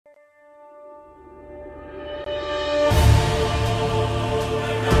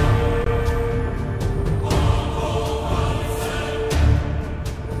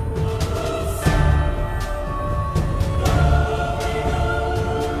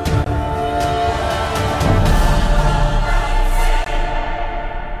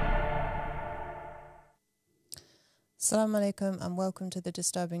Assalamu alaikum and welcome to The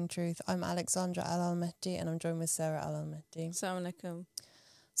Disturbing Truth. I'm Alexandra Al-Mahdi and I'm joined with Sarah Al-Mahdi. Assalamu alaikum.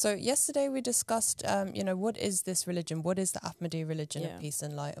 So yesterday we discussed, what is this religion? What is the Ahmadi religion of peace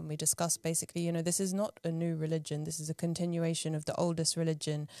and light? And we discussed basically, this is not a new religion. This is a continuation of the oldest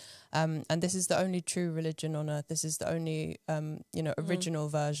religion. And this is the only true religion on earth. This is the only, original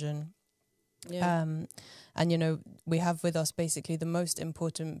version. Yeah. And we have with us basically the most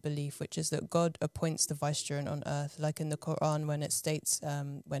important belief, which is that God appoints the vicegerent on earth, like in the Quran when it states,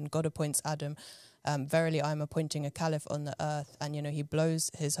 when God appoints Adam, verily I am appointing a caliph on the earth, and he blows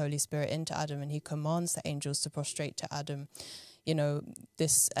his Holy Spirit into Adam and he commands the angels to prostrate to Adam.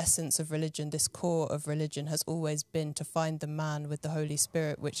 This essence of religion, this core of religion has always been to find the man with the Holy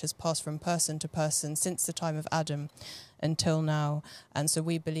Spirit, which has passed from person to person since the time of Adam until now. And so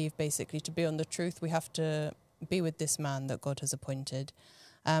we believe basically to be on the truth, we have to be with this man that God has appointed.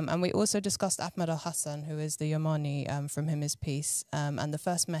 And we also discussed Ahmad al-Hassan, who is the Yamani, from him is peace, and the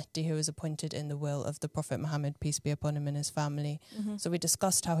first Mahdi who was appointed in the will of the Prophet Mohammed, peace be upon him, and his family. Mm-hmm. So we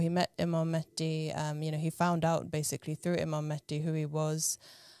discussed how he met Imam Mahdi. He found out basically through Imam Mahdi who he was.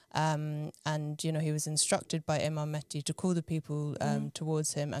 And he was instructed by Imam Mahdi to call the people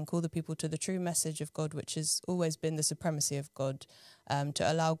towards him and call the people to the true message of God, which has always been the supremacy of God, to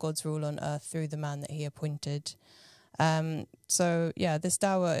allow God's rule on earth through the man that he appointed. This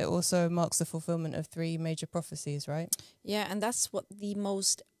dawah, it also marks the fulfillment of 3 major prophecies, right? Yeah, and that's what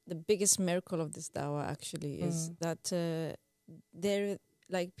the biggest miracle of this dawah actually is, that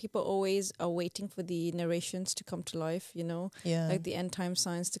people always are waiting for the narrations to come to life, like the end time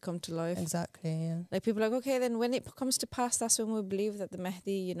signs to come to life. Exactly, yeah. Like people are like, okay, then when it comes to pass, that's when we believe that the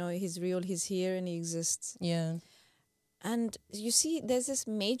Mahdi, he's real, he's here and he exists. Yeah. And you see, there's this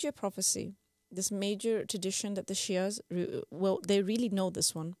major prophecy, this major tradition that the Shias, they really know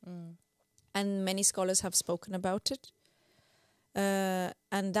this one. And many scholars have spoken about it.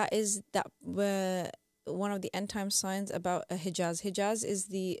 And that is one of the end time signs about Hijaz. Hijaz is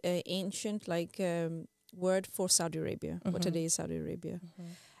the ancient word for Saudi Arabia, what today is Saudi Arabia.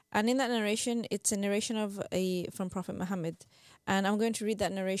 And in that narration, it's a narration from Prophet Muhammad. And I'm going to read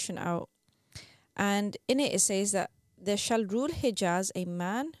that narration out. And in it says that there shall rule Hijaz a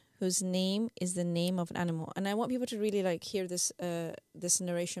man whose name is the name of an animal. And I want people to really hear this this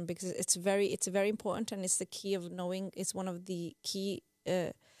narration, because it's very important, and it's the key of knowing. It's one of the key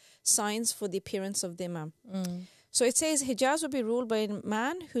signs for the appearance of the Imam. So it says Hijaz will be ruled by a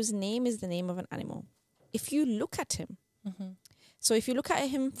man whose name is the name of an animal. If you look at him, so if you look at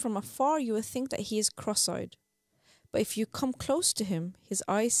him from afar, you will think that he is cross-eyed. But if you come close to him, his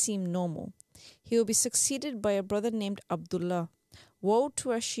eyes seem normal. He will be succeeded by a brother named Abdullah. Woe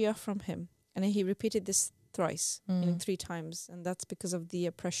to a Shia from him. And he repeated this thrice, 3 times. And that's because of the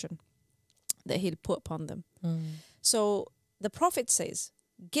oppression that he'll put upon them. So the Prophet says,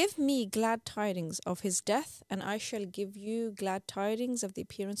 give me glad tidings of his death, and I shall give you glad tidings of the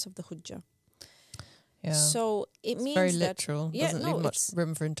appearance of the Hujjah. Yeah. So it it's means very that, literal. Doesn't leave much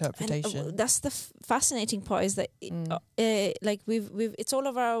room for interpretation. And, that's the fascinating part, is that it's all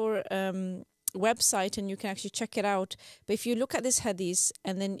of our website, and you can actually check it out. But if you look at this hadith,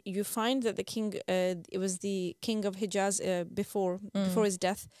 and then you find that the king, it was the king of Hijaz before his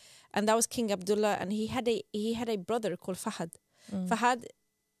death, and that was King Abdullah, and he had a brother called Fahad. Fahad,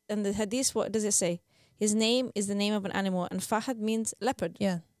 and the hadith, what does it say? His name is the name of an animal, and Fahad means leopard.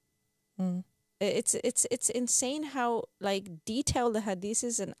 Yeah. It's insane how detailed the hadith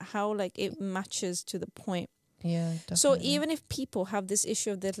is, and how it matches to the point. Yeah, definitely. So even if people have this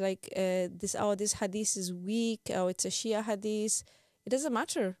issue of that, this hadith is weak, or it's a Shia hadith, it doesn't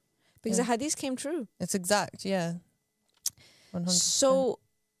matter, because the hadith came true. It's exact, yeah. 100%. So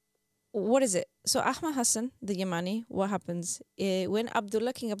what is it? So Ahmad Hassan, the Yamani, what happens? When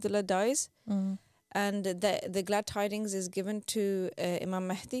King Abdullah dies, and the glad tidings is given to Imam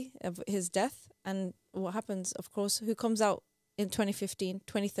Mahdi of his death, and what happens, of course, who comes out in 2015,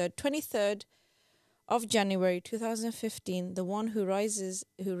 23rd of January 2015, the one who raises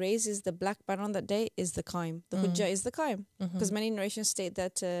the black banner on that day is the Qaim. The Hujjah is the Qaim. Because many narrations state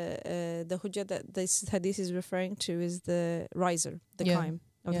that the Hujjah that this hadith is referring to is the riser, the Qaim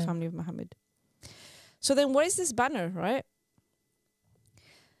of the family of Muhammad. So then what is this banner, right?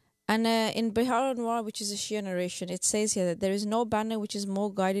 And in Bihar al-Anwar, which is a Shia narration, it says here that there is no banner which is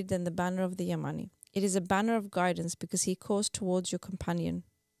more guided than the banner of the Yamani. It is a banner of guidance because he calls towards your companion.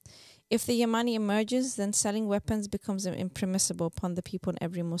 If the Yamani emerges, then selling weapons becomes impermissible upon the people and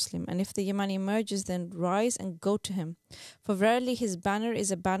every Muslim. And if the Yamani emerges, then rise and go to him. For verily his banner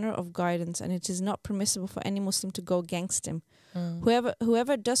is a banner of guidance, and it is not permissible for any Muslim to go against him.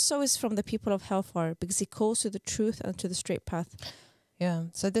 Whoever does so is from the people of hellfire, because he calls to the truth and to the straight path. Yeah,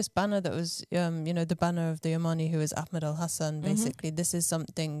 so this banner that was, the banner of the Yamani, who is Ahmad al-Hassan, basically, this is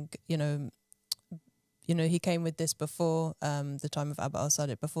something, he came with this before the time of Aba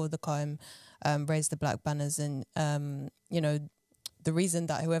Al-Sadiq, before the Qaim raised the black banners. And, the reason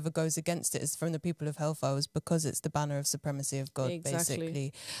that whoever goes against it is from the people of hellfire was because it's the banner of supremacy of God,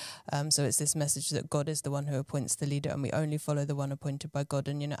 basically. So it's this message that God is the one who appoints the leader, and we only follow the one appointed by God.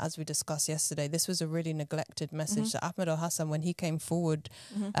 And, as we discussed yesterday, this was a really neglected message that Ahmad al-Hassan, when he came forward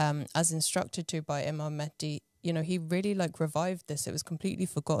as instructed to by Imam Mahdi, he really revived this. It was completely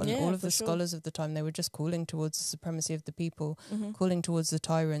forgotten. Yeah, all of the scholars of the time, they were just calling towards the supremacy of the people, calling towards the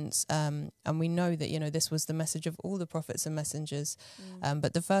tyrants. And we know that, this was the message of all the prophets and messengers.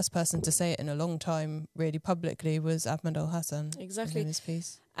 But the first person to say it in a long time, really publicly, was Ahmad al-Hassan. Exactly. In his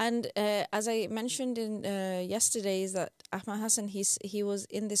piece. And as I mentioned in yesterday, is that Ahmad Hassan, he was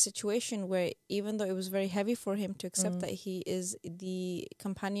in this situation where, even though it was very heavy for him to accept that he is the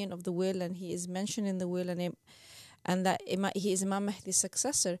companion of the will, and he is mentioned in the will, and that he is Imam Mahdi's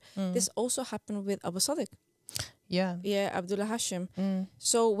successor, this also happened with Aba Al-Sadiq. Yeah, Abdullah Hashim.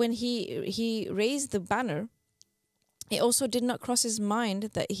 So when he raised the banner, it also did not cross his mind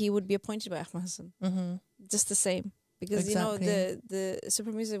that he would be appointed by Ahmad Hassan. Just the same. Because the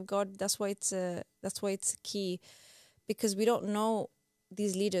supremacy of God, that's why it's key, because we don't know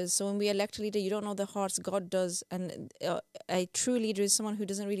these leaders. So when we elect a leader, you don't know their hearts. God does, and a true leader is someone who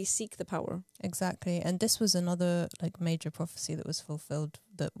doesn't really seek the power. Exactly, and this was another major prophecy that was fulfilled.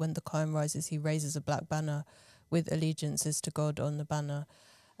 That when the Qaim rises, he raises a black banner with allegiances to God on the banner.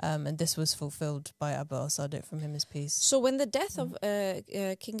 And this was fulfilled by Aba Al-Sadiq, from him his peace. So when the death of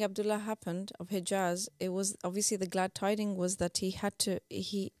King Abdullah happened of Hijaz, it was obviously the glad tiding was that he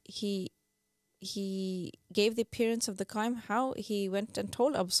gave the appearance of the Qaim. How he went and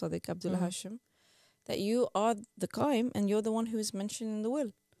told Abu Sadiq, Abdullah Hashim, that you are the Qaim and you're the one who is mentioned in the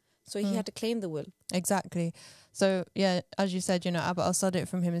will. So he had to claim the will. Exactly. So, yeah, as you said, Aba Al-Sadiq,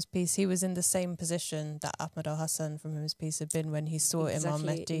 from him his peace, he was in the same position that Ahmad al-Hassan, from him his peace, had been when he saw Imam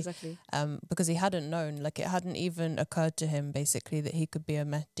Mahdi. Exactly. Because he hadn't known, it hadn't even occurred to him, basically, that he could be a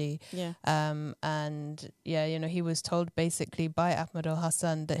Mahdi. Yeah. And, yeah, he was told, basically, by Ahmad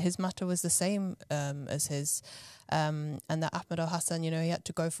al-Hassan that his matter was the same as his. And that Ahmad al-Hassan, he had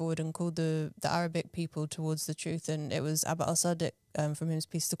to go forward and call the Arabic people towards the truth. And it was Aba Al-Sadiq, from his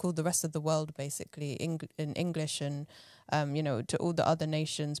piece, to call the rest of the world, basically, in English, and, to all the other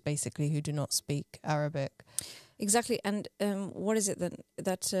nations, basically, who do not speak Arabic. Exactly. And what is it then?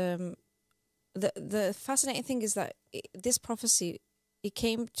 That the fascinating thing is that this prophecy, it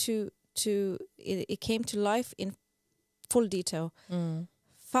came to life in full detail.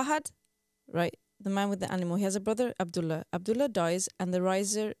 Fahad, right? The man with the animal, he has a brother, Abdullah. Abdullah dies, and the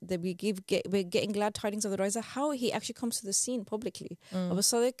riser that we're getting glad tidings of the riser, how he actually comes to the scene publicly. Abu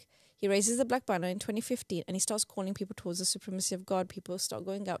Sadiq, he raises the black banner in 2015, and he starts calling people towards the supremacy of God. People start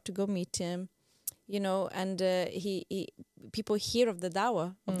going out to go meet him, and people hear of the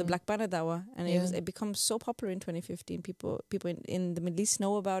dawah, of the black banner dawah, and it becomes so popular in 2015. People in the Middle East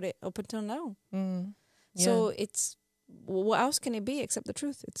know about it up until now. So it's, what else can it be except the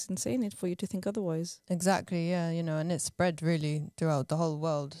truth? It's insane for you to think otherwise. Exactly, yeah, and it spread really throughout the whole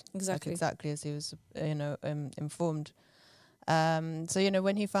world. Exactly. Exactly as he was, informed. So,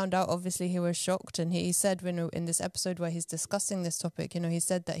 when he found out, obviously he was shocked, and he said, in this episode where he's discussing this topic, he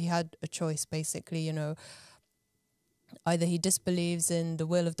said that he had a choice, basically, either he disbelieves in the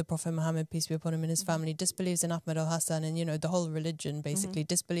will of the Prophet Mohammed, peace be upon him, and his family, disbelieves in Ahmad al-Hassan and, the whole religion, basically,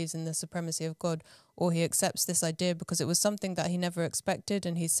 disbelieves in the supremacy of God, or he accepts this idea because it was something that he never expected.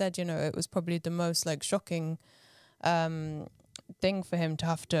 And he said, it was probably the most shocking thing for him to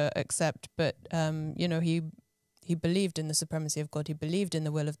have to accept. But, he believed in the supremacy of God. He believed in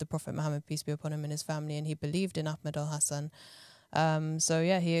the will of the Prophet Muhammad, peace be upon him, and his family, and he believed in Ahmad al-Hassan.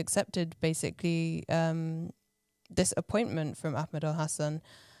 He accepted basically this appointment from Ahmad al-Hassan.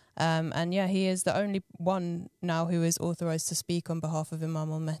 He is the only one now who is authorized to speak on behalf of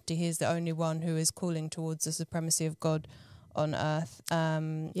Imam al-Mahdi. He is the only one who is calling towards the supremacy of God on earth.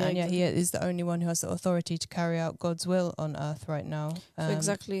 He is the only one who has the authority to carry out God's will on earth right now.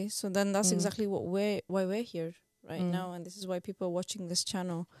 Exactly. So then that's exactly why we're here right now, and this is why people are watching this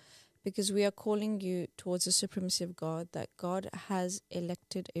channel, because we are calling you towards the supremacy of God, that God has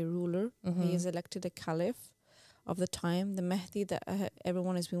elected a ruler. He has elected a caliph of the time. The Mahdi that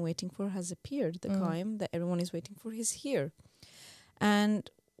everyone has been waiting for has appeared. The Qaim that everyone is waiting for is here. And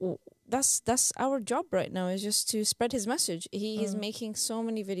that's our job right now, is just to spread his message. He is making so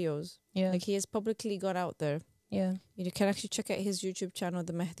many videos. Yeah. Like, he has publicly got out there. Yeah. You can actually check out his YouTube channel,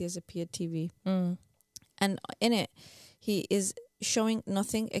 The Mahdi Has Appeared TV. And in it, he is showing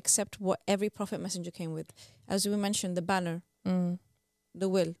nothing except what every prophet messenger came with. As we mentioned, the banner, the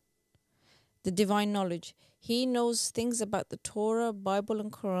will, the divine knowledge. He knows things about the Torah, Bible,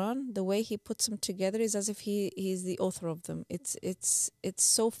 and Quran. The way he puts them together is as if he is the author of them. It's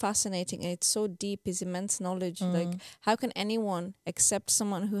so fascinating, and it's so deep, his immense knowledge. Like, how can anyone except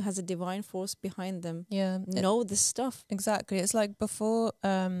someone who has a divine force behind them know this stuff? Exactly. It's like before,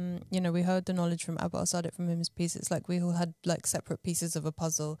 we heard the knowledge from Aba Al-Sadiq, from him his peace. It's like we all had like separate pieces of a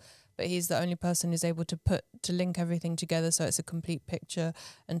puzzle, but he's the only person who's able to link everything together so it's a complete picture,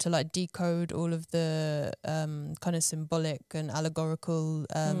 and to like decode all of the kind of symbolic and allegorical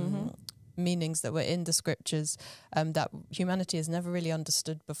meanings that were in the scriptures that humanity has never really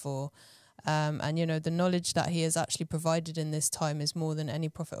understood before. And the knowledge that he has actually provided in this time is more than any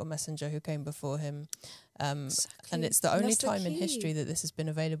prophet or messenger who came before him. Exactly. And it's the only time in history that this has been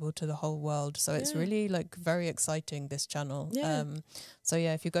available to the whole world. So it's really like very exciting, this channel. So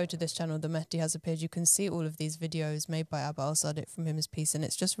if you go to this channel, The Mahdi Has Appeared, you can see all of these videos made by Aba Al-Sadiq, from him his peace, and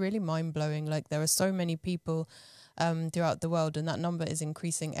it's just really mind-blowing. Like, there are so many people throughout the world, and that number is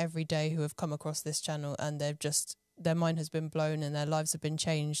increasing every day, who have come across this channel, and their mind has been blown and their lives have been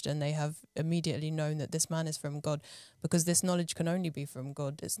changed, and they have immediately known that this man is from God, because this knowledge can only be from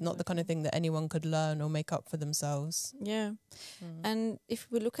God. It's not the kind of thing that anyone could learn or make up for themselves. And if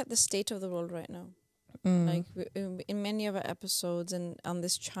we look at the state of the world right now, like in many of our episodes and on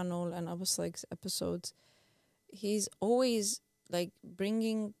this channel and Abu Sadiq's episodes, he's always like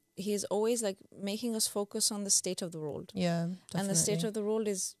making us focus on the state of the world. Definitely. And the state of the world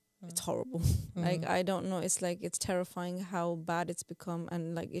is, it's horrible. Like, I don't know, it's like, it's terrifying how bad it's become,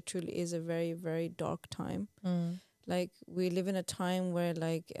 and like, it truly is a very, very dark time. Like, we live in a time where,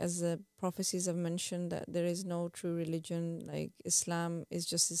 like, as the prophecies have mentioned, that there is no true religion. Like, Islam is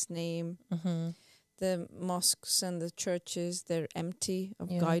just its name. The mosques and the churches, they're empty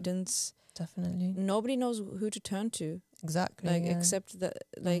of guidance. Definitely. Nobody knows who to turn to. Exactly. Like, except that,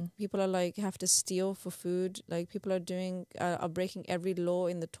 like, people are like, have to steal for food. Like, people are breaking every law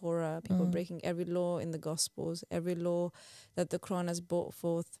in the Torah. People are breaking every law in the Gospels, every law that the Quran has brought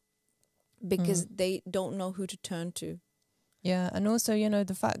forth, because they don't know who to turn to. Yeah, and also,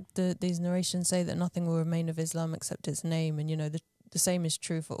 the fact that these narrations say that nothing will remain of Islam except its name, and, the same is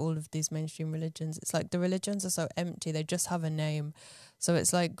true for all of these mainstream religions. It's like the religions are so empty, they just have a name. So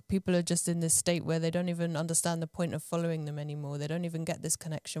it's like people are just in this state where they don't even understand the point of following them anymore. They don't even get this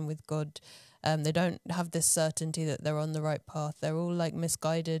connection with God. They don't have this certainty that they're on the right path. They're all like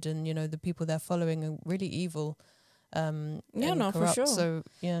misguided, and, the people they're following are really evil. For corrupt. sure. So,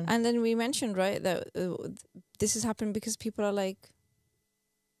 And then we mentioned, right, that this has happened because people are like,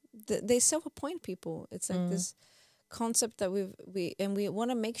 they self-appoint people. It's like this concept that we want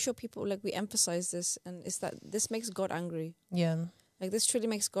to make sure people, like, we emphasize this, and it's that this makes God angry. Like, this truly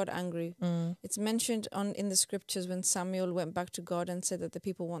makes God angry. It's mentioned in the scriptures when Samuel went back to God and said that the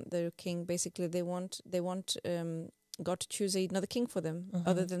people want their king. Basically, they want God to choose another king for them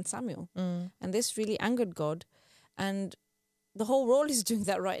other than Samuel. And this really angered God. And the whole world is doing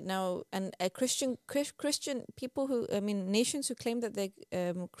that right now. And Christian people nations who claim that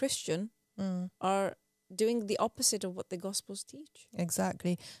they're Christian are doing the opposite of what the Gospels teach.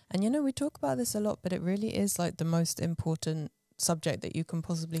 Exactly. And, we talk about this a lot, but it really is like the most important subject that you can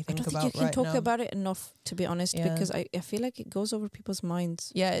possibly think about right now. I don't think you can talk about it enough, to be honest, because I feel like it goes over people's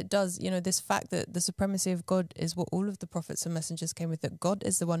minds. Yeah, it does. This fact that the supremacy of God is what all of the prophets and messengers came with, that God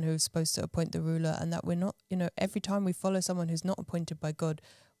is the one who's supposed to appoint the ruler, and that we're not, every time we follow someone who's not appointed by God,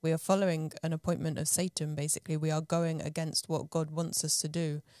 we are following an appointment of Satan, basically. We are going against what God wants us to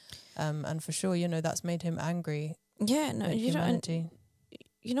do. And for sure, that's made him angry. Yeah, no, humanity.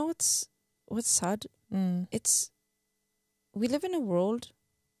 You know what's sad? It's, we live in a world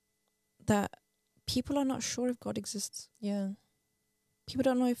that people are not sure if God exists. People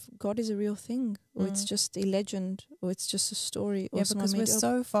don't know if God is a real thing, or it's just a legend, or it's just a story. Or because we're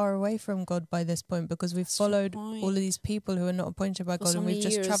so far away from God by this point, because we've followed all of these people who are not appointed by God, and we've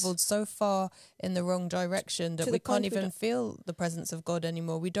just travelled so far in the wrong direction that we can't even feel the presence of God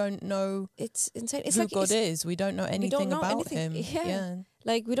anymore. We don't know it's insane. It's who like God is. We don't know anything about him. Yeah.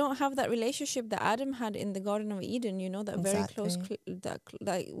 Like, we don't have that relationship that Adam had in the Garden of Eden, that very close,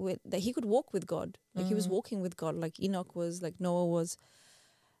 that he could walk with God. Like, he was walking with God, like Enoch was, like Noah was.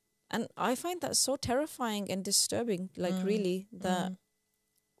 And I find that so terrifying and disturbing, like really, that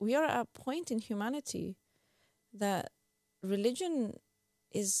we are at a point in humanity that religion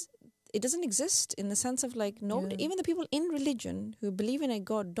it doesn't exist, in the sense of like nobody, even the people in religion who believe in a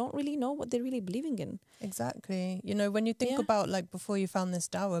God don't really know what they're really believing in. Exactly. You know, when you think about like before you found this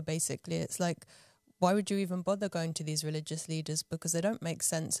dawah, basically, it's like, why would you even bother going to these religious leaders? Because they don't make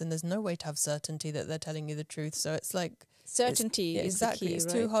sense and there's no way to have certainty that they're telling you the truth. So it's like... Certainty is exactly, the key, it's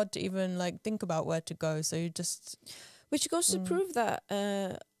right? too hard to even like think about where to go. So you just... Which goes to prove that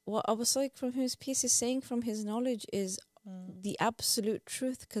what Aba Al-Sadiq from his piece is saying from his knowledge is the absolute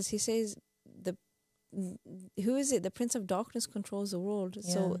truth, because he says who is it? The Prince of Darkness controls the world.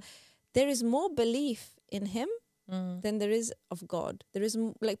 Yeah. So there is more belief in him than there is of God. There is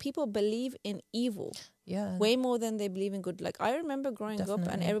like people believe in evil way more than they believe in good. Like I remember growing up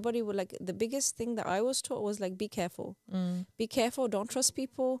and everybody would like, the biggest thing that I was taught was like, be careful. Be careful, don't trust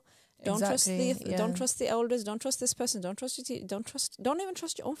people. Don't trust the elders, don't trust this person, don't even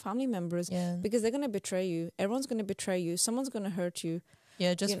trust your own family members because they're going to betray you. Everyone's going to betray you. Someone's going to hurt you.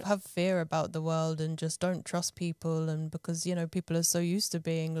 Yeah, just have fear about the world and just don't trust people, and because you know people are so used to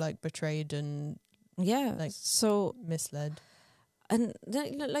being like betrayed and like so misled. And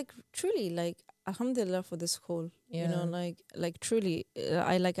like truly, like alhamdulillah for this call. You know, like truly,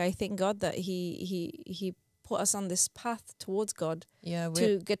 I thank God that he put us on this path towards God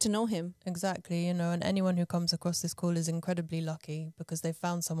to get to know him. Exactly, you know, and anyone who comes across this call is incredibly lucky because they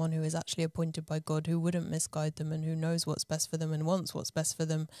found someone who is actually appointed by God, who wouldn't misguide them and who knows what's best for them and wants what's best for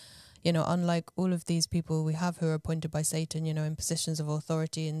them. You know, unlike all of these people we have who are appointed by Satan, you know, in positions of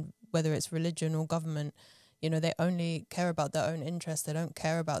authority, and whether it's religion or government, you know, they only care about their own interests. They don't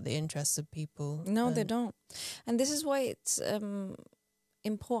care about the interests of people. No, they don't. And this is why it's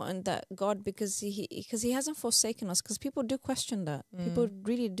important that God, because he hasn't forsaken us, because people do question that. People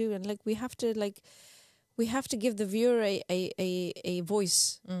really do, and like we have to give the viewer a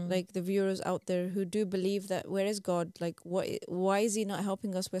voice, like the viewers out there who do believe that where is God, like why is he not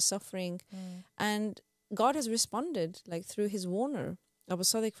helping us, we're suffering. And God has responded like through his warner Aba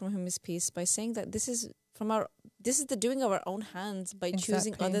Al-Sadiq from whom is peace, by saying that this is the doing of our own hands, by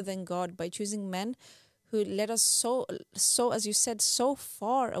choosing other than God, by choosing men who led us so as you said, so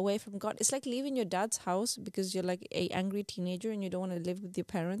far away from God. It's like leaving your dad's house because you're like a angry teenager and you don't want to live with your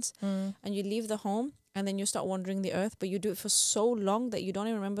parents, and you leave the home and then you start wandering the earth, but you do it for so long that you don't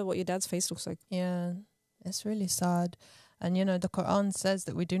even remember what your dad's face looks like. Yeah, it's really sad. And you know, the Quran says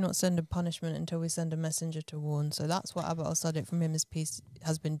that we do not send a punishment until we send a messenger to warn. So that's what Aba Al-Sadiq from him his peace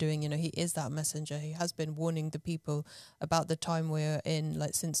has been doing. You know, he is that messenger. He has been warning the people about the time we're in,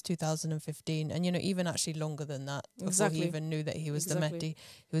 like since 2015, and you know, even actually longer than that, before he even knew that he was the Mahdi.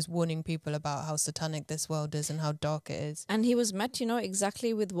 He was warning people about how satanic this world is and how dark it is. And he was met, you know,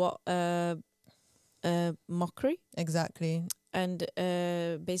 exactly with what mockery. Exactly. And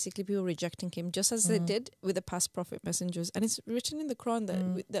basically people rejecting him, just as they did with the past prophet messengers. And it's written in the Quran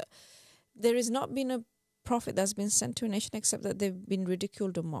that there has not been a prophet that's been sent to a nation except that they've been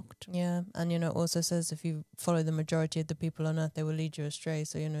ridiculed or mocked. Yeah, and you know, it also says if you follow the majority of the people on earth, they will lead you astray.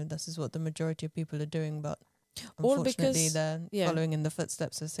 So you know, this is what the majority of people are doing, but unfortunately they're following in the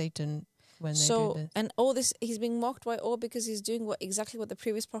footsteps of Satan. When they do this. And all this, he's being mocked by all because he's doing exactly what the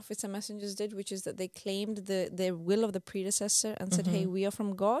previous prophets and messengers did, which is that they claimed the will of the predecessor and said, hey, we are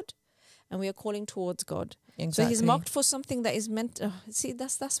from God and we are calling towards God. Exactly. So he's mocked for something that is meant see,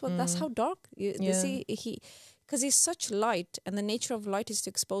 that's how dark you see, because he's such light, and the nature of light is to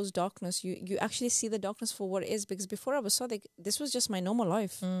expose darkness. You actually see the darkness for what it is, because before I saw this was just my normal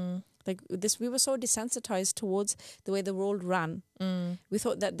life. Like this, we were so desensitized towards the way the world ran. We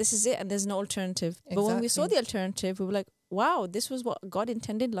thought that this is it and there's no alternative. Exactly. But when we saw the alternative, we were like, wow, this was what God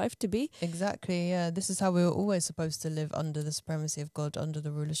intended life to be. Exactly, yeah. This is how we were always supposed to live, under the supremacy of God, under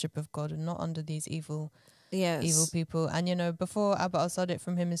the rulership of God, and not under these evil people. And you know, before Aba Al-Sadiq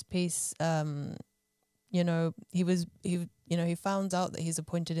from him his peace, you know, he found out that he's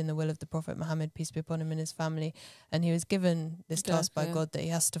appointed in the will of the Prophet Mohammed, peace be upon him, and his family, and he was given this task by God that he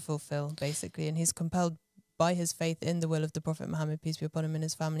has to fulfill, basically, and he's compelled by his faith in the will of the Prophet Muhammad, peace be upon him, and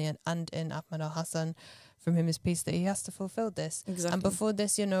his family, and in Ahmad al-Hassan, from him his peace, that he has to fulfill this. Exactly. And before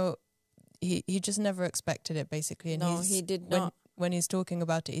this, you know, he just never expected it, basically. And he did not. when he's talking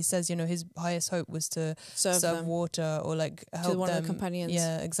about it, he says, you know, his highest hope was to serve water or like help to one them. of the companions.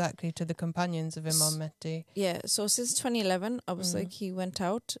 Yeah, exactly, to the companions of Imam Mahdi. Yeah, so since 2011, I was like, he went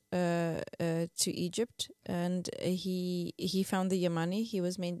out to Egypt, and he found the Yamani. He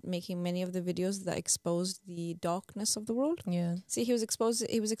was making many of the videos that exposed the darkness of the world. Yeah. See, he was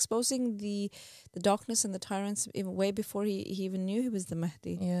exposing the darkness and the tyrants even way before he even knew he was the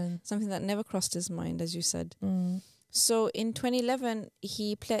Mahdi. Yeah. Something that never crossed his mind, as you said. So in 2011,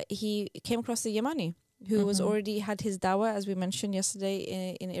 he came across the Yamani, who was already had his dawah, as we mentioned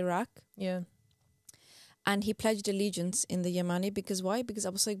yesterday, in Iraq. Yeah. And he pledged allegiance in the Yamani because why? Because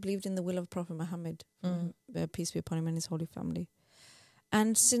Aba Al-Sadiq believed in the will of Prophet Mohammed, peace be upon him and his holy family.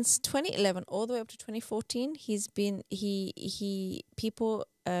 And since 2011 all the way up to 2014, he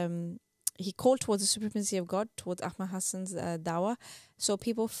called towards the supremacy of God, towards Ahmad Hassan's dawah. So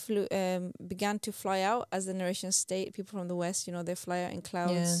people began to fly out, as the narration state. People from the West, you know, they fly out in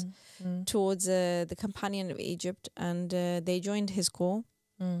clouds towards the companion of Egypt, and they joined his call.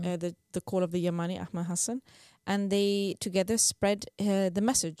 The call of the Yamani, Ahmad Hassan, and they together spread the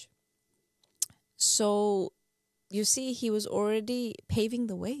message. So you see, he was already paving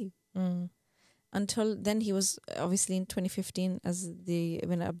the way. Until then, he was obviously in 2015,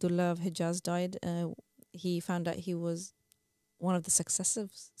 when Abdullah of Hijaz died, he found out he was one of the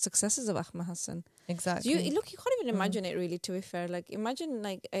successors of Ahmad Hassan. Exactly. So you can't even imagine it, really, to be fair. Like, imagine,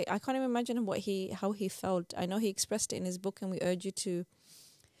 like, I can't even imagine how he felt. I know he expressed it in his book, and we urge you to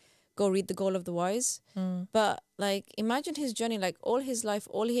go read The Goal of the Wise. But like, imagine his journey. Like, all his life,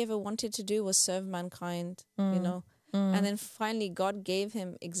 all he ever wanted to do was serve mankind, you know. And then finally God gave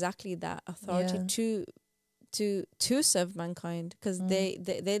him exactly that authority to serve mankind, because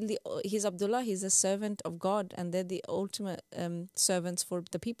he's Abdullah, he's a servant of God, and they're the ultimate servants for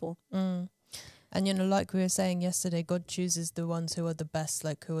the people. And, you know, like we were saying yesterday, God chooses the ones who are the best,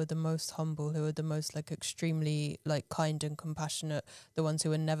 like who are the most humble, who are the most like extremely like kind and compassionate, the ones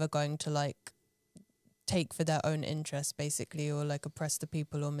who are never going to like take for their own interests, basically, or like oppress the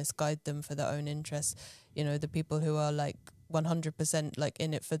people or misguide them for their own interests. You know, the people who are like 100% like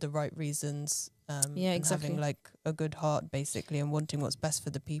in it for the right reasons, and having like a good heart, basically, and wanting what's best for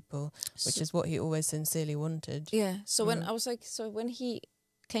the people, which is what he always sincerely wanted. Yeah. So when I was like, when he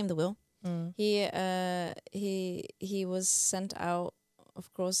claimed the will, he was sent out.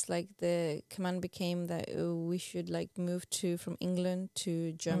 Of course, like, the command became that we should like move from England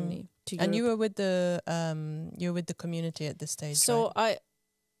to Germany to Europe. And you were with the community at this stage. So right?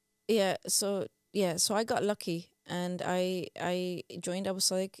 So I got lucky, and I joined Aba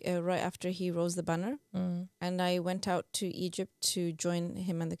Al-Sadiq right after he rose the banner, and I went out to Egypt to join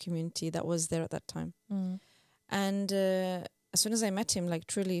him and the community that was there at that time. And as soon as I met him, like,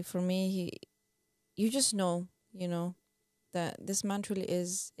 truly for me, you just know, you know, that this man truly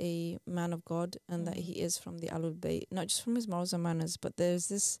is a man of God, and that he is from the Ahlul Bayt, not just from his morals and manners, but there's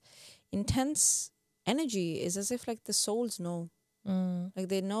this intense energy. It's as if like the souls know, like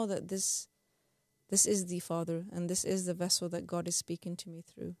they know that this is the Father, and this is the vessel that God is speaking to me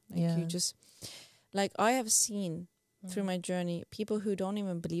through. Like, you just, like, I have seen through my journey people who don't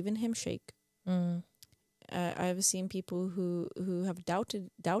even believe in him shake. I have seen people who have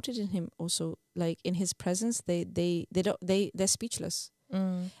doubted in him also, like, in his presence they're speechless.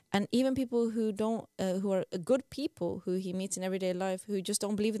 And even people who don't who are good people who he meets in everyday life, who just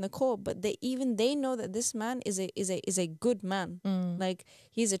don't believe in the core, but they know that this man is a good man. Like,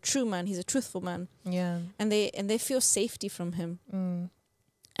 he's a true man, he's a truthful man. And they feel safety from him.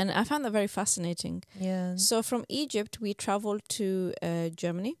 And I found that very fascinating. So from Egypt we traveled to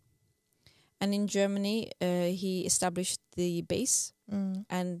Germany. And in Germany, he established the base,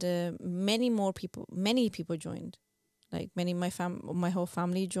 and many people joined. Like, my whole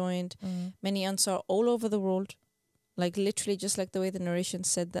family joined. Many Ansar all over the world. Like, literally, just like the way the narration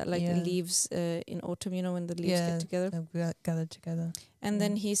said that, like, the leaves in autumn, you know, when the leaves get together. Gathered together. And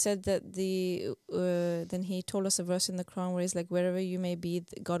then he said that then he told us a verse in the Quran where he's like, wherever you may be,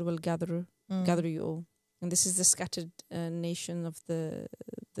 God will gather you all. And this is the scattered nation of the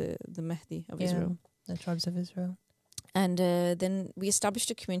Mahdi of Israel. The tribes of Israel. And then we established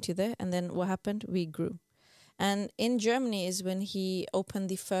a community there. And then what happened? We grew. And in Germany is when he opened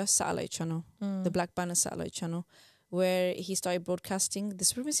the first satellite channel, the Black Banner satellite channel, where he started broadcasting the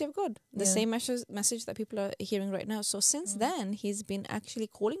supremacy of God, the same message that people are hearing right now. So since then, he's been actually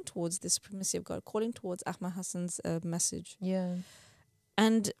calling towards the supremacy of God, calling towards Ahmad Hassan's message.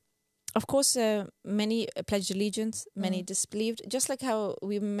 And of course, many pledged allegiance, many disbelieved. Just like how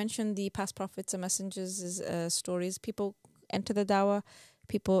we mentioned the past prophets and messengers' stories, people enter the dawah,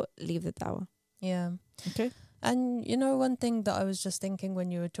 people leave the dawah. Okay. And, you know, one thing that I was just thinking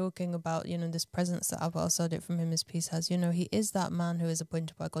when you were talking about, you know, this presence that Aba Al-Sadiq from him his peace has, you know, he is that man who is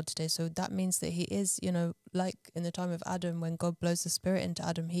appointed by God today. So that means that he is, you know, like in the time of Adam, when God blows the Spirit into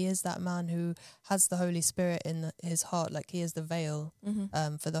Adam, he is that man who has the Holy Spirit in his heart, like he is the veil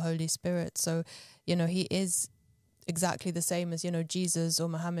for the Holy Spirit. So, you know, he is exactly the same as, you know, Jesus or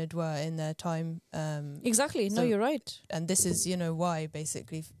Muhammad were in their time. Exactly. So, no, you're right. And this is, you know, why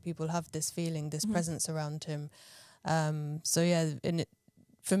basically people have this feeling, this presence around him. So yeah,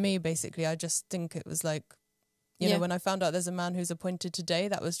 for me, basically, I just think it was like, you know, when I found out there's a man who's appointed today,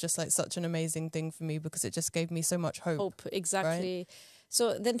 that was just like such an amazing thing for me, because it just gave me so much hope. Exactly. Right?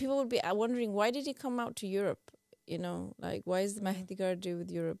 So then people would be wondering, why did he come out to Europe? You know, like, why is the Mahdi got to do with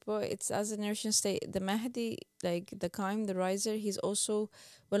Europe? Well, it's as a nation state. The Mahdi, like the Qaim, the riser, he's also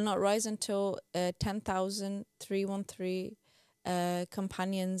will not rise until 10,313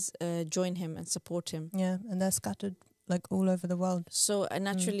 companions join him and support him. Yeah, and they're scattered like all over the world. So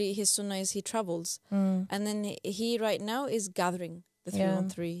naturally, his sunnah is he travels, and then he right now is gathering the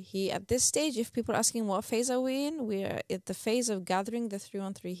 313. He at this stage, if people are asking what phase are we in, we are at the phase of gathering the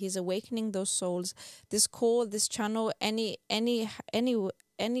 313. He's awakening those souls. This call, this channel, any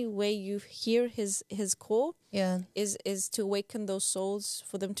way you hear his call, is to awaken those souls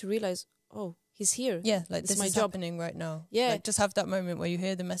for them to realize, oh, he's here. Yeah, like this is happening right now. Yeah, like just have that moment where you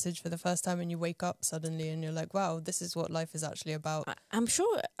hear the message for the first time and you wake up suddenly and you're like, wow, this is what life is actually about. I'm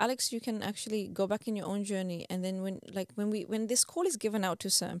sure, Alex, you can actually go back in your own journey, and then when this call is given out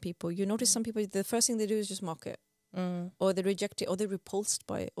to certain people, you notice some people, the first thing they do is just mock it, or they reject it, or they're repulsed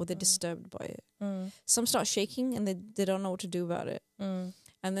by it, or they're disturbed by it. Some start shaking and they don't know what to do about it. And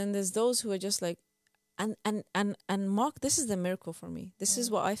then there's those who are just like, and Mark, this is the miracle for me. This is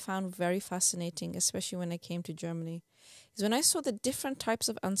what I found very fascinating, especially when I came to Germany, is when I saw the different types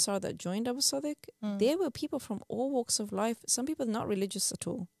of Ansar that joined Aba Sadiq. There were people from all walks of life. Some people not religious at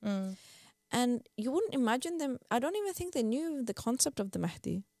all, and you wouldn't imagine them. I don't even think they knew the concept of the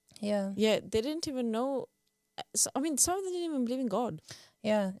Mahdi. Yeah, they didn't even know. I mean, some of them didn't even believe in God.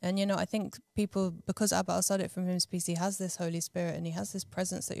 Yeah, and you know, I think people, because Aba Al-Sadiq from his peace, he has this Holy Spirit and he has this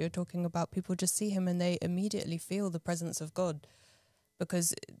presence that you're talking about, people just see him and they immediately feel the presence of God,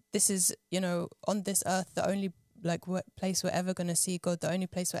 because this is, you know, on this earth, the only like place we're ever going to see God, the only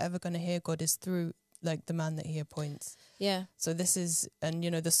place we're ever going to hear God is through like the man that he appoints. Yeah. So this is, and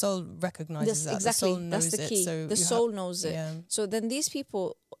you know, the soul recognizes that. Exactly. The soul knows that's the key. it. So the soul knows it. Yeah. So then these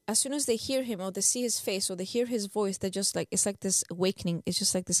people, as soon as they hear him or they see his face or they hear his voice, they're just like, it's like this awakening. It's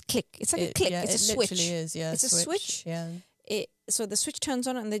just like this click. It's like a click. Yeah, it's a switch. It literally is, yeah. It's a switch. Yeah. So the switch turns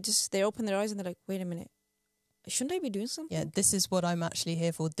on and they open their eyes and they're like, wait a minute. Shouldn't I be doing something? Yeah, this is what I'm actually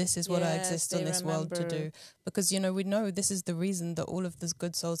here for. This is what I exist on this world to do. Because, you know, we know this is the reason that all of those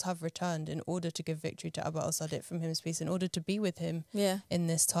good souls have returned, in order to give victory to Aba Al-Sadiq from his peace, in order to be with him in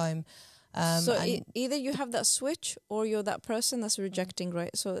this time. So either you have that switch or you're that person that's rejecting,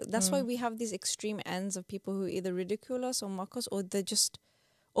 right? So that's why we have these extreme ends of people who either ridicule us or mock us, or they just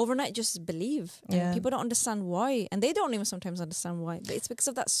overnight just believe. And people don't understand why. And they don't even sometimes understand why. But it's because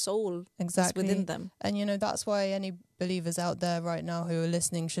of that soul that's within them. And, you know, that's why any believers out there right now who are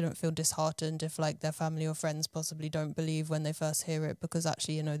listening shouldn't feel disheartened if, like, their family or friends possibly don't believe when they first hear it. Because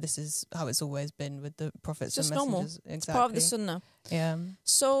actually, you know, this is how it's always been with the prophets and messengers. Normal. Exactly. It's part of the sunnah. Yeah.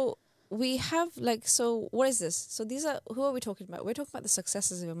 So we have so what is this? So who are we talking about? We're talking about the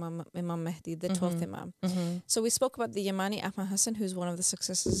successors of Imam Mahdi, the 12th Imam. So we spoke about the Yamani Ahmad Hassan, who's one of the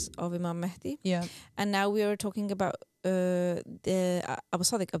successors of Imam Mahdi. Yeah. And now we are talking about the Aba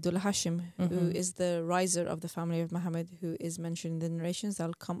Sadiq Abdullah Hashim, who is the riser of the family of Muhammad, who is mentioned in the narrations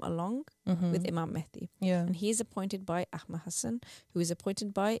that'll come along with Imam Mahdi. Yeah. And he is appointed by Ahmad Hassan, who is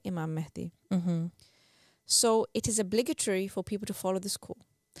appointed by Imam Mahdi. So it is obligatory for people to follow this call.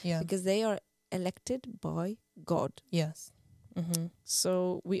 Yeah. Because they are elected by God. Yes.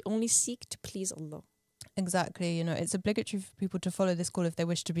 So we only seek to please Allah. Exactly. You know, it's obligatory for people to follow this call if they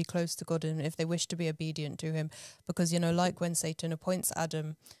wish to be close to God and if they wish to be obedient to him. Because, you know, like when Satan appoints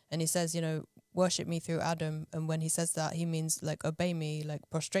Adam and he says, you know, worship me through Adam. And when he says that, he means like obey me, like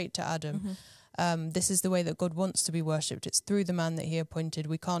prostrate to Adam. This is the way that God wants to be worshipped. It's through the man that he appointed.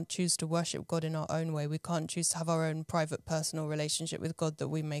 We can't choose to worship God in our own way. We can't choose to have our own private personal relationship with God that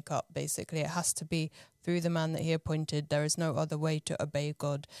we make up, basically. It has to be through the man that he appointed. There is no other way to obey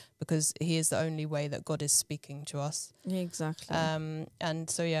God, because he is the only way that God is speaking to us. Yeah, exactly. And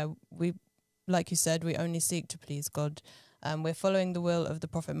so, yeah, we, like you said, we only seek to please God. We're following the will of the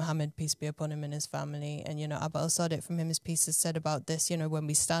Prophet Mohammed, peace be upon him, and his family. And, you know, Aba Al-Sadiq from him his peace has said about this, you know, when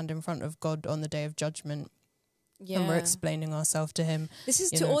we stand in front of God on the day of judgment, And we're explaining ourselves to him. This is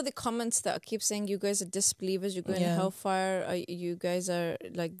to all the comments that keep saying you guys are disbelievers, you're going to hellfire, you guys are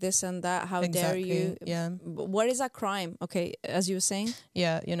like this and that, how dare you? Yeah. What is that crime? Okay, as you were saying?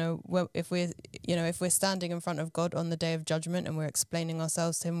 Yeah, if we're standing in front of God on the day of judgment and we're explaining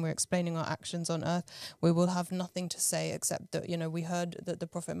ourselves to him, we're explaining our actions on earth, we will have nothing to say except that, we heard that the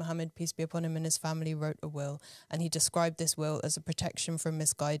Prophet Muhammad, peace be upon him, and his family wrote a will, and he described this will as a protection from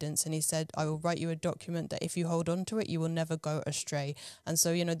misguidance, and he said, I will write you a document that if you hold onto it, you will never go astray. And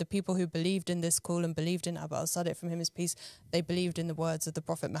so, the people who believed in this call and believed in Aba Al-Sadiq, from him his peace, they believed in the words of the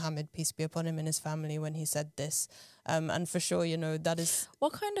Prophet Muhammad, peace be upon him, and his family when he said this. And for sure, that is...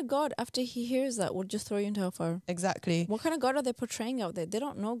 What kind of God, after he hears that, would just throw you into hellfire? Exactly. What kind of God are they portraying out there? They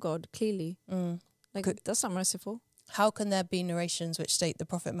don't know God, clearly. That's not merciful. How can there be narrations which state the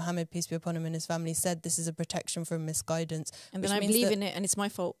Prophet Muhammad, peace be upon him, and his family said this is a protection from misguidance? And then I believe in it and it's my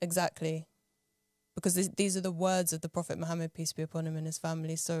fault. Exactly. Because these are the words of the Prophet Muhammad, peace be upon him, and his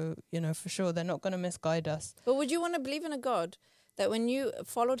family. So, for sure, they're not going to misguide us. But would you want to believe in a God that when you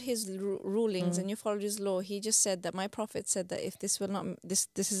followed his rulings and you followed his law, he just said that my prophet said that if this will not, this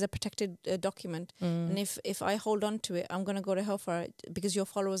is a protected document, and if I hold on to it, I'm going to go to hellfire because your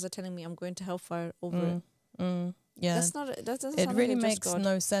followers are telling me I'm going to hellfire over it. Yeah, that doesn't it sound really like makes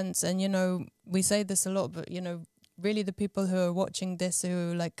no sense. And we say this a lot, but really the people who are watching this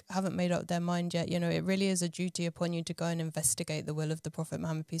who haven't made up their mind yet, it really is a duty upon you to go and investigate the will of the Prophet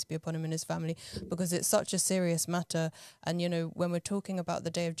Muhammad, peace be upon him, and his family, because it's such a serious matter. And when we're talking about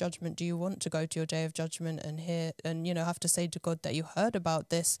the day of judgment, do you want to go to your day of judgment and hear and have to say to God that you heard about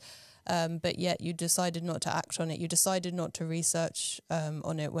this, but yet you decided not to act on it, you decided not to research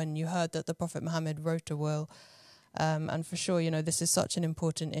on it when you heard that the Prophet Muhammad wrote a will? And for sure, this is such an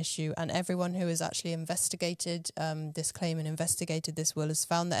important issue, and everyone who has actually investigated this claim and investigated this will has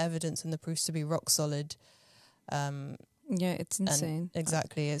found the evidence and the proofs to be rock solid. Yeah, it's insane.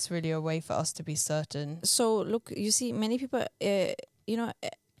 Exactly. It's really a way for us to be certain. So look, you see, many people, I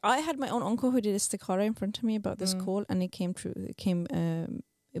had my own uncle who did istikhara in front of me about this call, and it came true. It came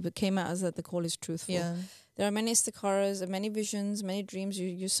out as that the call is truthful. Yeah. There are many istikharas, many visions, many dreams. You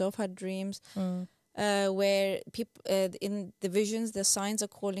yourself had dreams. Where people in the visions, the signs are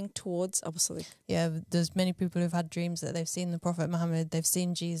calling towards Aba Al-Sadiq. Yeah, there's many people who've had dreams that they've seen the Prophet Muhammad, they've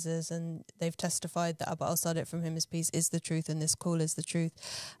seen Jesus, and they've testified that Aba Al-Sadiq, from him his peace, is the truth, and this call is the truth.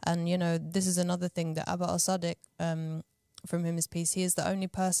 And this is another thing, that Aba Al-Sadiq, from him his peace, he is the only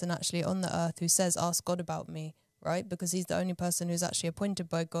person actually on the earth who says, ask God about me, right? Because he's the only person who's actually appointed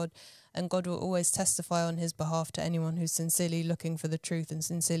by God, and God will always testify on his behalf to anyone who's sincerely looking for the truth and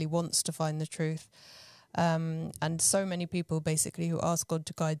sincerely wants to find the truth. And so many people basically who asked God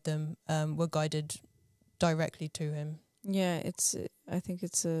to guide them were guided directly to him. Yeah, I think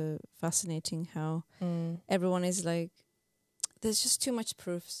it's fascinating how everyone is like, there's just too much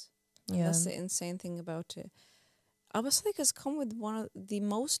proofs. Yeah. That's the insane thing about it. Aba Al-Sadiq has come with one of the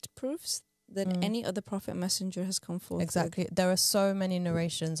most proofs that any other prophet messenger has come forth. Exactly. with. There are so many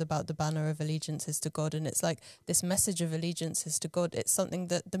narrations about the banner of allegiances to God, and it's like this message of allegiances to God, it's something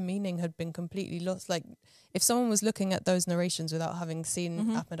that the meaning had been completely lost. Like if someone was looking at those narrations without having seen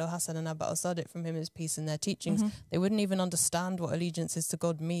Ahmad al-Hassan and Aba Al-Sadiq, from him his peace, in their teachings, they wouldn't even understand what allegiances to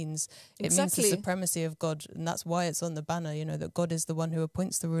God means. It means the supremacy of God, and that's why it's on the banner, that God is the one who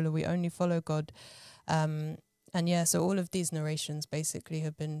appoints the ruler. We only follow God. And yeah, so all of these narrations basically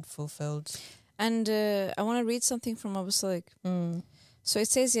have been fulfilled. And I want to read something from Aba Al-Sadiq. So it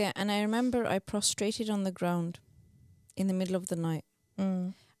says here, and I remember I prostrated on the ground in the middle of the night.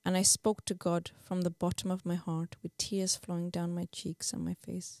 And I spoke to God from the bottom of my heart with tears flowing down my cheeks and my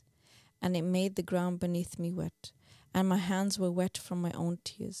face. And it made the ground beneath me wet. And my hands were wet from my own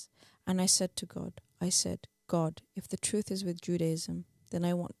tears. And I said to God, God, if the truth is with Judaism, then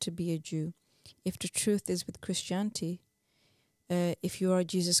I want to be a Jew. If the truth is with Christianity, if you are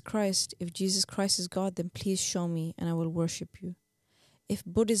Jesus Christ, if Jesus Christ is God, then please show me and I will worship you. If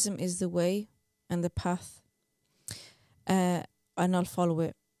Buddhism is the way and the path, and I'll follow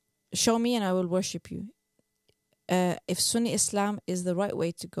it, show me and I will worship you. If Sunni Islam is the right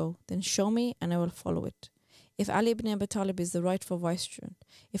way to go, then show me and I will follow it. If Ali ibn Abi Talib is the rightful vicegerent,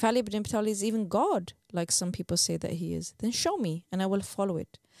 if Ali ibn Abi Talib is even God, like some people say that he is, then show me and I will follow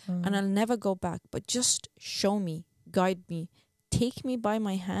it. And I'll never go back, but just show me, guide me, take me by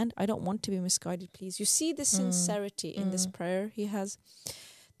my hand. I don't want to be misguided, please. You see the sincerity in this prayer he has.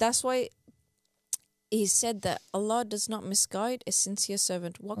 That's why he said that Allah does not misguide a sincere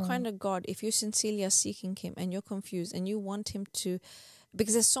servant. What kind of God, if you sincerely are seeking him and you're confused and you want him to,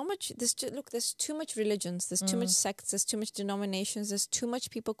 because there's so much, there's too much religions, there's too much sects, there's too much denominations, there's too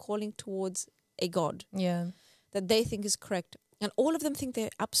much people calling towards a God. Yeah. that they think is correct. And all of them think they're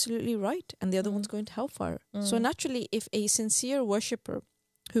absolutely right, and the other one's going to hellfire. So naturally, if a sincere worshipper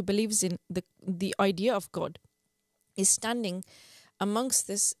who believes in the idea of God is standing amongst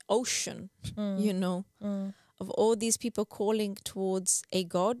this ocean, of all these people calling towards a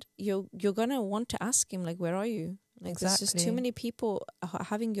God, you're gonna want to ask him, like, where are you? Like, there's just too many people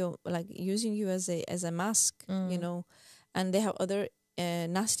having using you as a mask, and they have other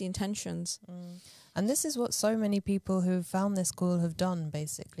nasty intentions. And this is what so many people who found this call have done,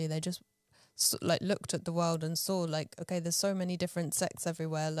 basically. They just looked at the world and saw, like, okay, there's so many different sects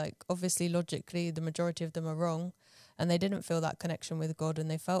everywhere. Like, obviously, logically, the majority of them are wrong. And they didn't feel that connection with God,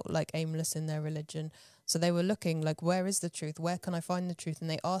 and they felt like aimless in their religion. So they were looking, like, where is the truth? Where can I find the truth? And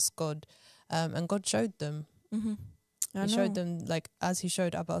they asked God, and God showed them. He showed them, like, as he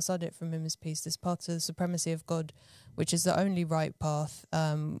showed Aba Al-Sadiq from him his peace, this path to the supremacy of God, which is the only right path.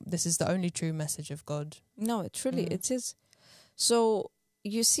 This is the only true message of God. No, it truly, it is. So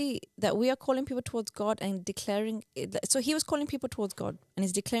you see that we are calling people towards God and declaring it. So he was calling people towards God, and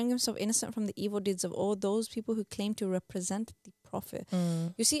he's declaring himself innocent from the evil deeds of all those people who claim to represent the Prophet.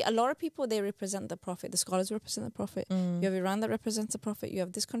 You see, a lot of people, they represent the Prophet. The scholars represent the Prophet. You have Iran that represents the Prophet. You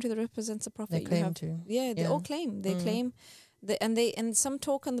have this country that represents the Prophet. They claim to. Yeah, they all claim. They claim, and some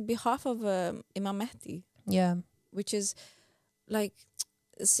talk on the behalf of Imam Mahdi. Yeah. Which is like,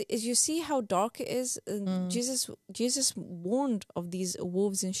 you see how dark it is. Jesus warned of these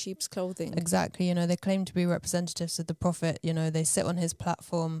wolves in sheep's clothing. Exactly. They claim to be representatives of the Prophet. They sit on his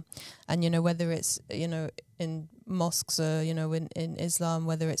platform, and whether it's in mosques or in Islam,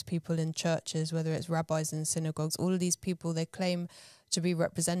 whether it's people in churches, whether it's rabbis in synagogues, all of these people, they claim to be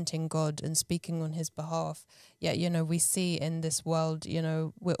representing God and speaking on his behalf. Yet, we see in this world,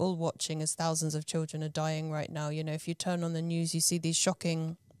 we're all watching as thousands of children are dying right now. If you turn on the news, you see these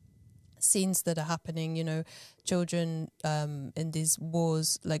shocking scenes that are happening, children in these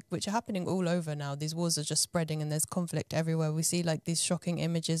wars, like, which are happening all over now. These wars are just spreading and there's conflict everywhere. We see, like, these shocking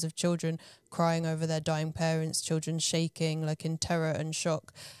images of children crying over their dying parents, children shaking, like, in terror and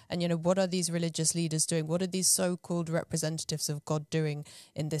shock. And, what are these religious leaders doing? What are these so-called representatives of God doing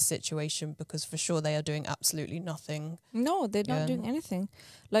in this situation? Because for sure they are doing absolutely nothing. No, they're not doing anything.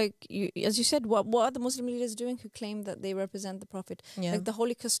 Like, as you said, what are the Muslim leaders doing who claim that they represent the Prophet? Like the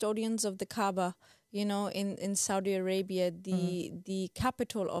holy custodians of the Kaaba, in Saudi Arabia, the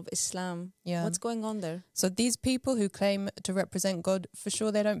capital of Islam. Yeah. What's going on there? So these people who claim to represent God, for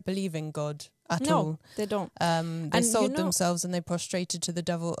sure they don't believe in God at all. No, they don't. They sold themselves and they prostrated to the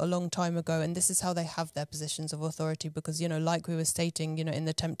devil a long time ago, and this is how they have their positions of authority, because, like we were stating, in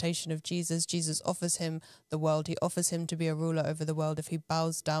the temptation of Jesus offers him the world. He offers him to be a ruler over the world if he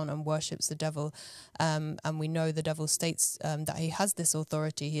bows down and worships the devil. And we know the devil states that he has this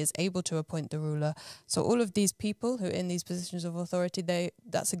authority. He is able to appoint the ruler. So all of these people who are in these positions of authority,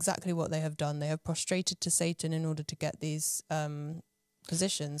 that's exactly what they have done. They have prostrated to Satan in order to get these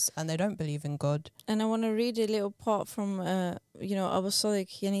positions, and they don't believe in God. And I want to read a little part from Aba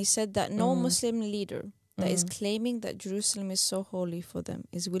Al-Sadiq, and he said that no Muslim leader that is claiming that Jerusalem is so holy for them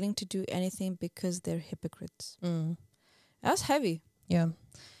is willing to do anything because they're hypocrites. That's heavy. Yeah.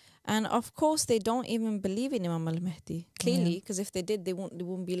 And of course, they don't even believe in Imam Al-Mahdi. Clearly, because if they did, they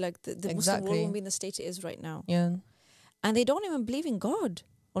wouldn't be like the Muslim world wouldn't be in the state it is right now. Yeah. And they don't even believe in God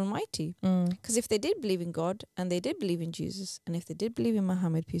Almighty. Because if they did believe in God, and they did believe in Jesus, and if they did believe in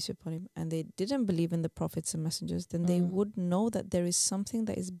Muhammad, peace be upon him, and they didn't believe in the prophets and messengers, then they would know that there is something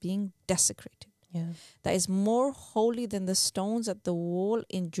that is being desecrated. Yeah. That is more holy than the stones at the wall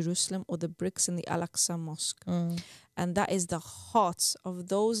in Jerusalem or the bricks in the Al-Aqsa Mosque. And that is the hearts of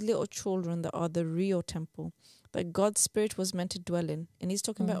those little children that are the real temple that God's Spirit was meant to dwell in. And he's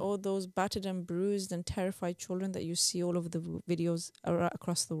talking about all those battered and bruised and terrified children that you see all over the videos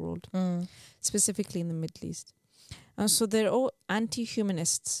across the world, specifically in the Middle East. And so they're all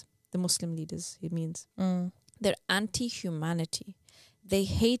anti-humanists, the Muslim leaders, it means. They're anti-humanity. They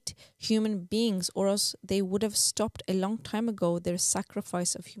hate human beings, or else they would have stopped a long time ago their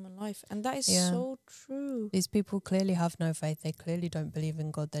sacrifice of human life. And that is so true. These people clearly have no faith. They clearly don't believe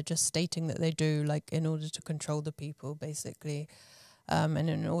in God. They're just stating that they do, like, in order to control the people, basically, and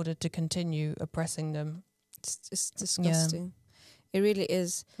in order to continue oppressing them. It's disgusting. It really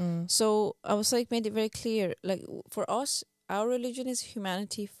is. So I was like, made it very clear, like, for us, our religion is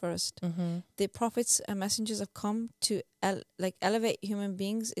humanity first. The prophets and messengers have come to elevate human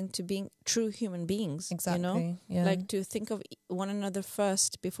beings into being true human beings. Exactly. Like, to think of one another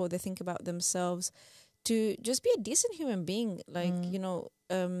first before they think about themselves, to just be a decent human being, like,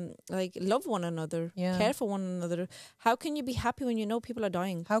 like love one another, care for one another? How can you be happy when you know people are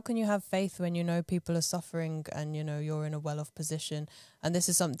dying? How can you have faith when you know people are suffering and, you know, you're in a well-off position? And this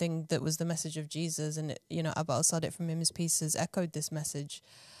is something that was the message of Jesus, and, you know, Aba Al-Sadiq from His Peace has echoed this message.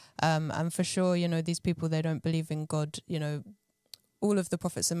 And for sure, you know, these people, they don't believe in God. You know, all of the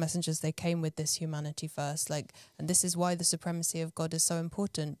prophets and messengers, they came with this humanity first. Like, and this is why the supremacy of God is so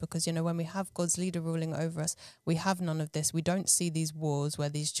important, because, you know, when we have God's leader ruling over us, we have none of this. We don't see these wars where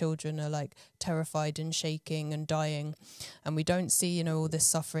these children are like terrified and shaking and dying. And we don't see, you know, all this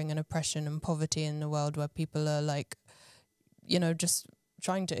suffering and oppression and poverty in the world where people are like, you know, just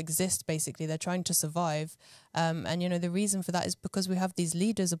trying to exist. Basically, they're trying to survive. And, you know, the reason for that is because we have these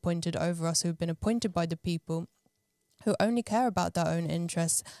leaders appointed over us who've been appointed by the people, who only care about their own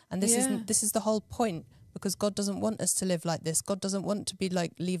interests. And this is the whole point, because God doesn't want us to live like this. God doesn't want to be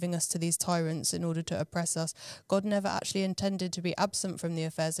like leaving us to these tyrants in order to oppress us. God never actually intended to be absent from the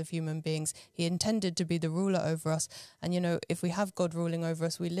affairs of human beings. He intended to be the ruler over us. And, you know, if we have God ruling over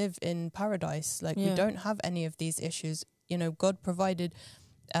us, we live in paradise. Like, we don't have any of these issues. You know, God provided,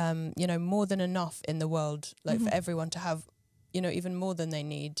 you know, more than enough in the world, like for everyone to have, you know, even more than they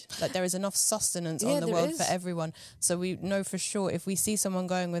need. Like, there is enough sustenance on the world for everyone. So we know for sure, if we see someone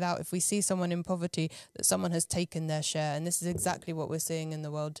going without, if we see someone in poverty, that someone has taken their share. And this is exactly what we're seeing in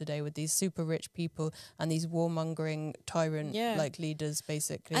the world today with these super rich people and these warmongering tyrant like leaders,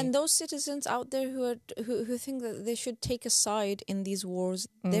 basically. And those citizens out there who think that they should take a side in these wars,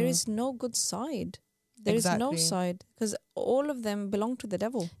 there is no good side. There is no side, because all of them belong to the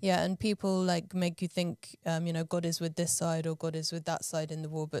devil. Yeah, and people like make you think, you know, God is with this side or God is with that side in the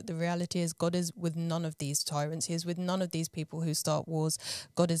war. But the reality is God is with none of these tyrants. He is with none of these people who start wars.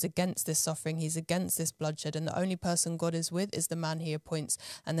 God is against this suffering. He's against this bloodshed. And the only person God is with is the man he appoints.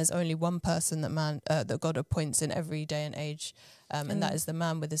 And there's only one person that God appoints in every day and age. And that is the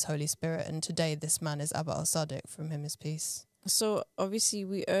man with his Holy Spirit. And today this man is Aba Al-Sadiq, from him his peace. So obviously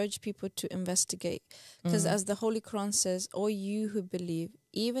we urge people to investigate, because as the Holy Quran says, "O you who believe,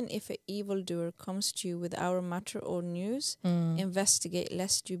 even if an evildoer comes to you with our matter or news, investigate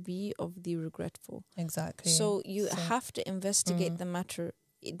lest you be of the regretful." Exactly. So you have to investigate the matter.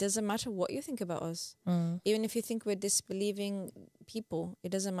 It doesn't matter what you think about us. Even if you think we're disbelieving people, it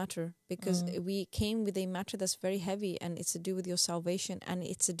doesn't matter, because we came with a matter that's very heavy, and it's to do with your salvation, and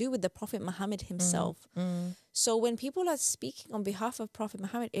it's to do with the Prophet Muhammad himself. So when people are speaking on behalf of Prophet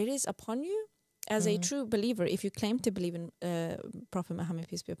Muhammad, it is upon you as a true believer, if you claim to believe in Prophet Muhammad,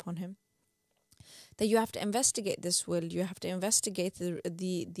 peace be upon him, that you have to investigate this will. You have to investigate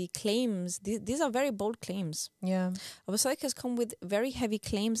the claims. These are very bold claims. Yeah. Aba Al-Sadiq has come with very heavy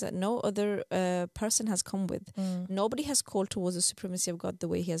claims that no other person has come with. Nobody has called towards the supremacy of God the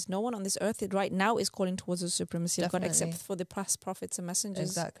way he has. No one on this earth right now is calling towards the supremacy of God, except for the past prophets and messengers.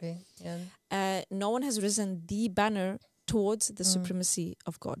 Exactly. Yeah. No one has risen the banner towards the supremacy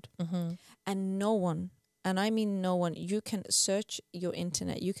of God. And no one, and I mean no one, you can search your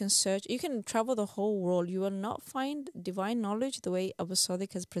internet, you can travel the whole world, you will not find divine knowledge the way Aba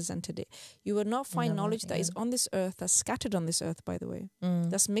Al-Sadiq has presented it. You will not find knowledge that is on this earth, that's scattered on this earth, by the way,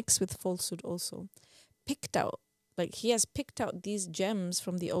 that's mixed with falsehood also. Picked out, like he has picked out these gems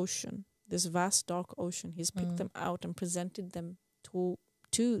from the ocean, this vast dark ocean. He's picked them out and presented them to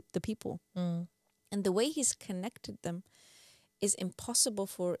the people. And the way he's connected them is impossible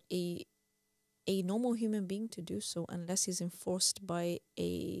for a normal human being to do so, unless he's enforced by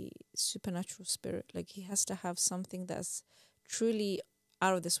a supernatural spirit. Like, he has to have something that's truly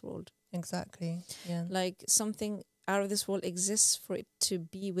out of this world. Exactly. Yeah. Like, something out of this world exists for it to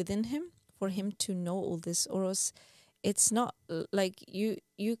be within him, for him to know all this, or else it's not like you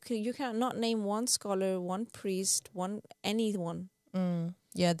cannot name one scholar, one priest, anyone.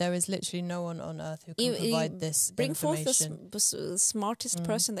 Yeah, there is literally no one on earth who can provide this bring information. Forth the smartest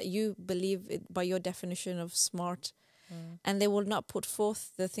person that you believe by your definition of smart, and they will not put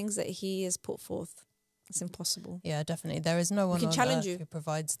forth the things that he has put forth. It's impossible. Yeah, definitely. There is no one on earth who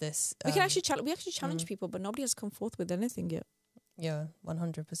provides this. We actually challenge people, but nobody has come forth with anything yet. Yeah,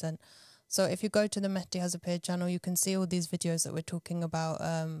 100%. So if you go to the Mahdi Has Appeared channel, you can see all these videos that we're talking about,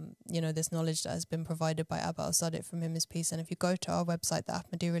 you know, this knowledge that has been provided by Aba Al-Sadiq, from him his peace. And if you go to our website,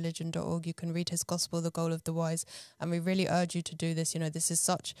 theahmadireligion.org, you can read his gospel, The Goal of the Wise. And we really urge you to do this. You know, this is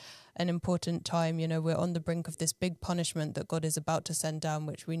such an important time. You know, we're on the brink of this big punishment that God is about to send down,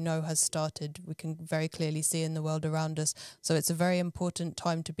 which we know has started. We can very clearly see in the world around us. So it's a very important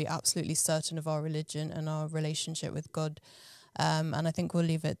time to be absolutely certain of our religion and our relationship with God. And I think we'll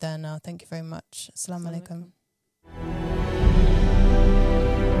leave it there now. Thank you very much. Assalamu alaikum.